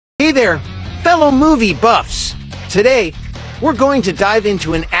Hey there, fellow movie buffs! Today, we're going to dive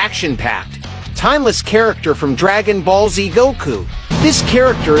into an action-packed, timeless character from Dragon Ball Z Goku. This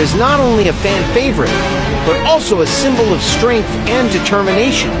character is not only a fan favorite, but also a symbol of strength and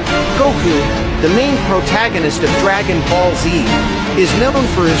determination. Goku, the main protagonist of Dragon Ball Z, is known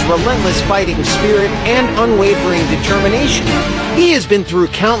for his relentless fighting spirit and unwavering determination. He has been through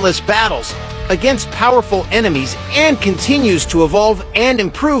countless battles against powerful enemies and continues to evolve and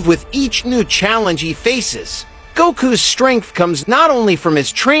improve with each new challenge he faces. Goku's strength comes not only from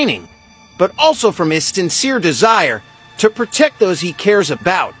his training, but also from his sincere desire to protect those he cares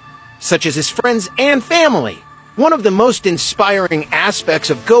about, such as his friends and family. One of the most inspiring aspects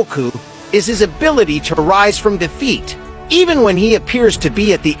of Goku is his ability to rise from defeat. Even when he appears to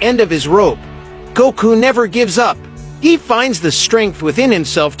be at the end of his rope, Goku never gives up. He finds the strength within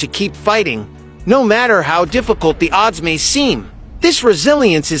himself to keep fighting, no matter how difficult the odds may seem. This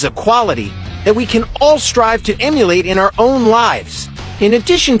resilience is a quality that we can all strive to emulate in our own lives. In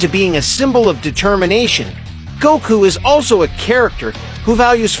addition to being a symbol of determination, Goku is also a character who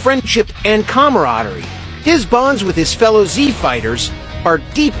values friendship and camaraderie. His bonds with his fellow Z fighters are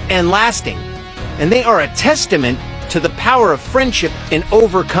deep and lasting, and they are a testament to the power of friendship in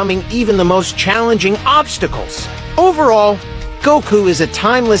overcoming even the most challenging obstacles. Overall, Goku is a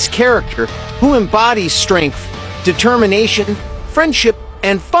timeless character who embodies strength, determination, friendship,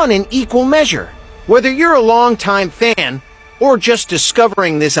 and fun in equal measure. Whether you're a longtime fan or just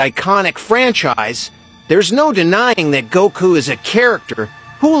discovering this iconic franchise, there's no denying that Goku is a character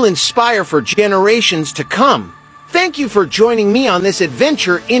who will inspire for generations to come. Thank you for joining me on this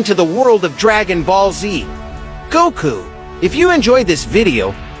adventure into the world of Dragon Ball Z. Goku, if you enjoyed this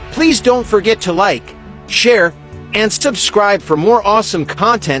video, please don't forget to like, share, and subscribe for more awesome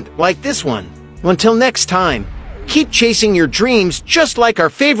content like this one. Until next time, keep chasing your dreams just like our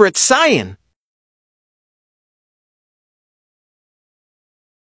favorite Saiyan.